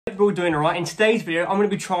Hope you're all doing alright. In today's video, I'm going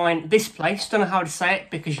to be trying this place. Don't know how to say it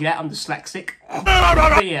because, yeah, I'm dyslexic.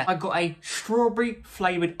 But yeah, I got a strawberry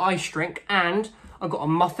flavoured ice drink and I got a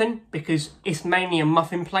muffin because it's mainly a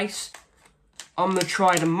muffin place. I'm going to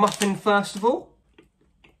try the muffin first of all.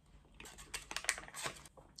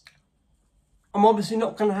 I'm obviously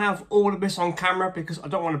not going to have all of this on camera because I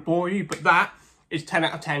don't want to bore you, but that is 10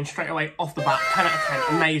 out of 10 straight away off the bat. 10 out of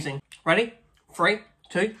 10, amazing. Ready? 3,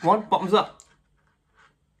 2, 1, bottoms up.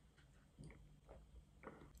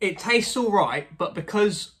 It tastes all right, but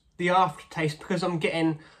because the aftertaste, because I'm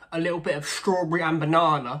getting a little bit of strawberry and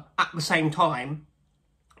banana at the same time,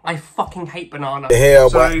 I fucking hate banana. Hell,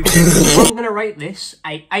 so I'm going to rate this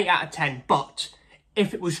a 8 out of 10, but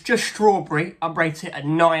if it was just strawberry, I'd rate it a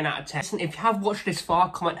 9 out of 10. Listen, if you have watched this far,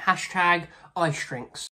 comment hashtag ice drinks.